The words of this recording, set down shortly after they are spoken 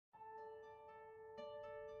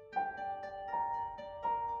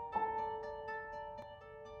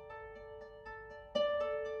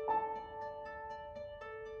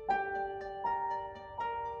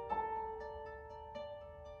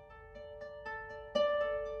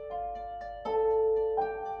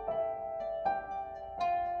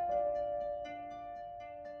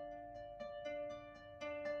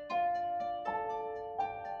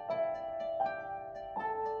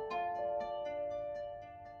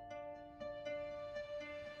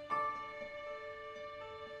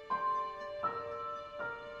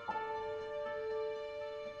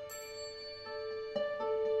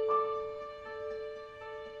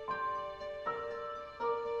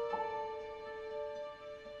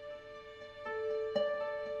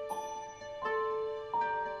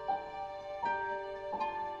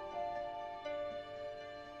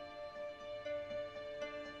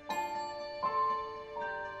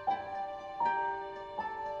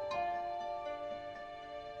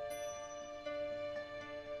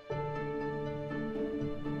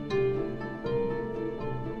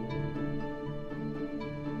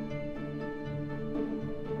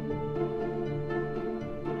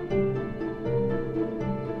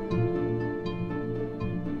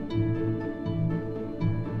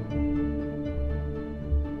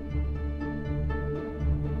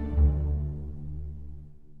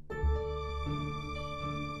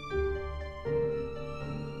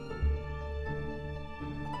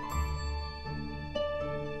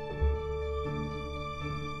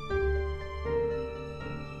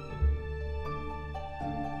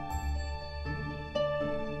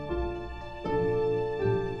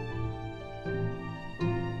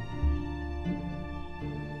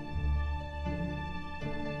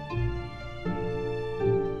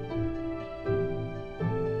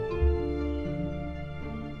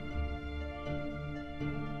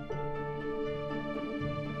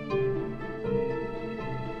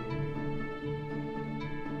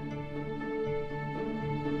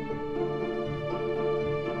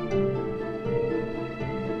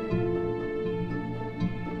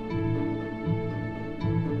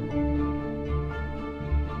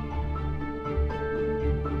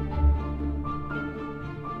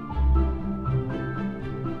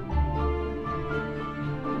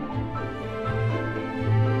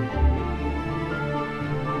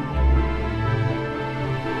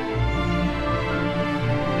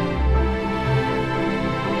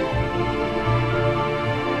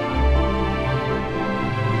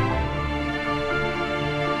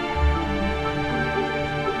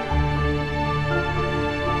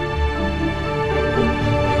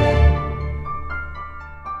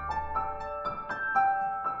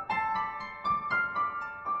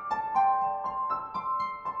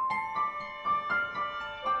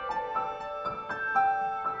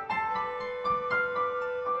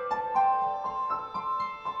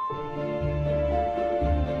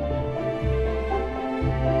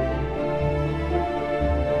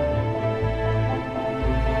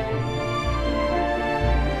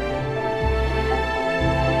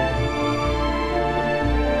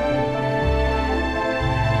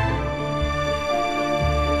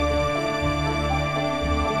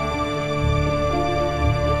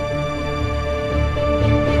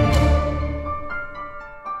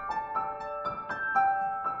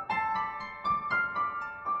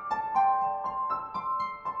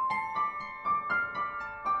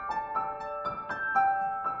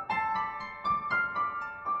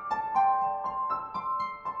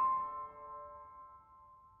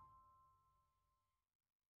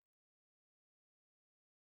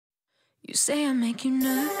You say I make you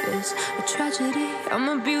nervous, a tragedy, I'm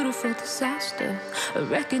a beautiful disaster, a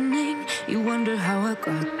reckoning, you wonder how I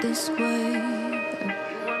got this way.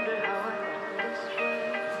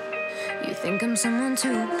 You think I'm someone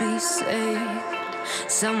to be saved,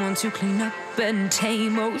 someone to clean up and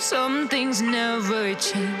tame. Oh, some things never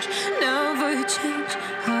change, never change.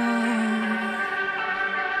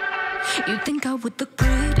 You think I would look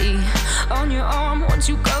pretty on your arm once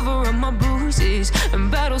you cover up my bruises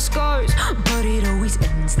and battle scars, but it always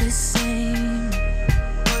ends the same.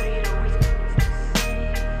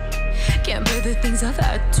 Can't bear the things I've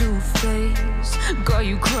had to face, got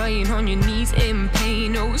you crying on your knees in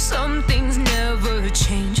pain. Oh, some things never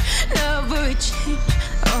change, never change.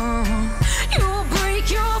 You break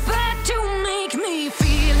your back to make me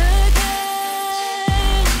feel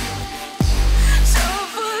again,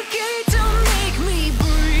 suffocate to make me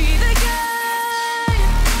breathe again,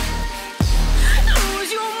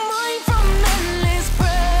 lose your mind from endless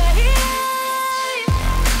pain.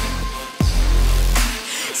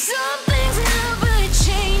 Some things never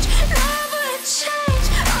change, never change.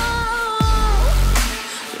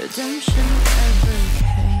 Redemption never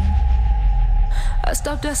came. I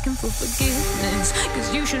stopped asking for forgiveness,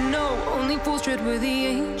 cause you should know only fools tread with the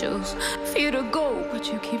angels. Fear to go, but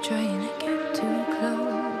you keep trying to get too close.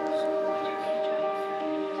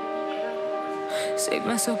 Save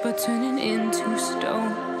myself by turning into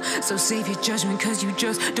stone. So save your judgment cause you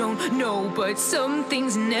just don't know. But some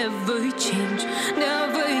things never change,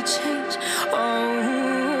 never change.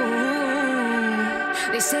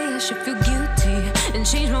 They say I should feel guilty and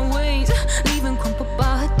change my ways, leaving crumpled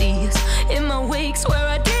bodies in my wake. Swear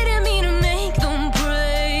I didn't mean to make them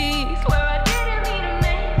break, swear I didn't mean to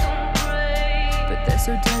make them break. But they're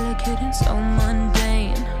so delicate and so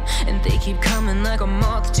mundane, and they keep coming like a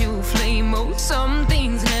moth to a flame. Oh, some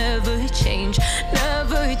things never change,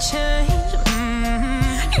 never change.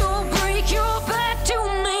 You break your back to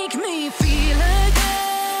make me feel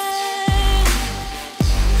again,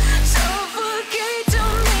 suffocate to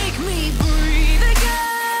make me breathe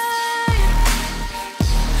again,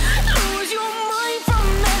 lose your mind from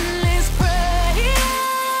endless pain.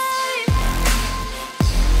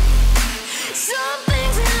 Some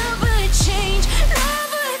things never change,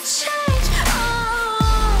 never change.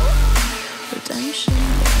 Redemption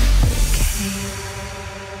never came.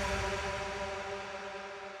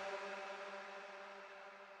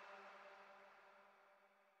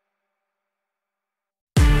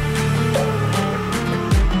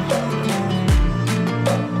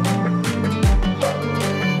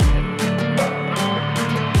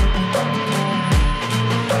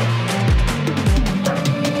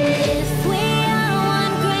 If we are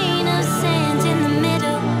one grain of sand in the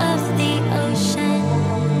middle of the ocean,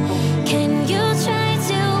 can you try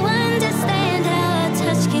to understand how a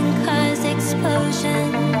touch can cause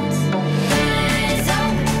explosions? Rise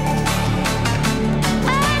up,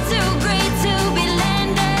 we're too great to be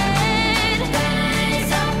landed.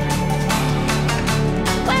 Rise up,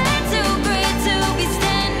 we're too great to be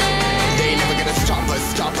standing. They ain't never gonna stop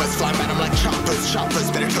us, fly man, I'm like choppers,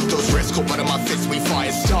 better cook those risks, cold blood in my fists, we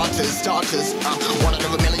fire starters, one out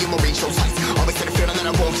of a million will reach those heights, always had a feeling that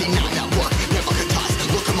I won't deny that work, never could toss,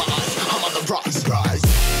 look in my eyes, I'm on the rocks, rise.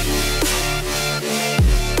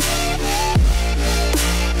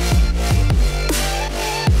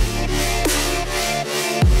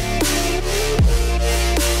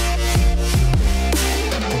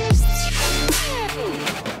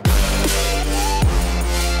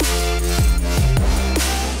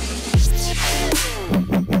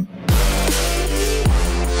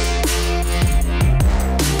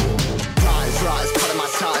 Rise, cut in my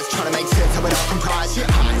size, trying to make sense of it all comprised. Yeah,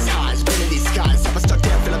 highs, been in these skies. I've been stuck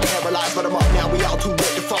there, feeling paralyzed, but I'm up now. We all too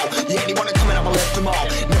late to fall. Yeah, anyone coming up, I left them all.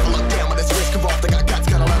 Never look down when this risk involved. I got guts,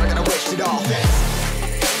 got a lot, I gotta waste it all.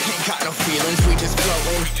 Ain't got no feelings, we just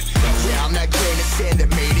floating. Yeah, I'm that grain of sand that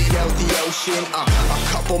made it out the ocean. A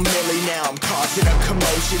couple milli now, I'm causing a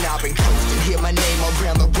commotion. I've been coasting, hear my name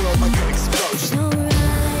around the world like an explosion. So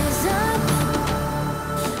rise up,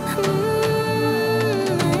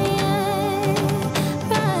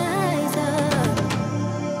 rise up.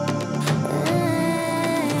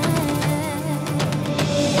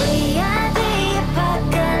 We are the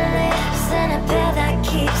apocalypse, and a path that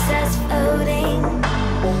keeps us floating.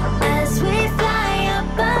 As we fly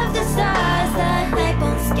above the stars, the hype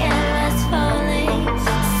won't scare us falling.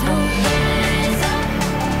 So rise up,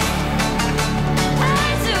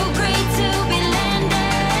 we're too great to be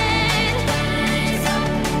landed. Rise up,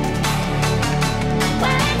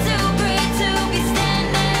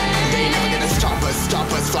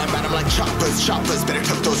 choppers, better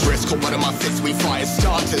took those risks. Hold one of my fists, we fire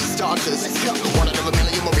starters. One out of a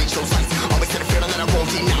million will reach those heights. Always had a feeling that I won't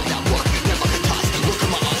deny that work.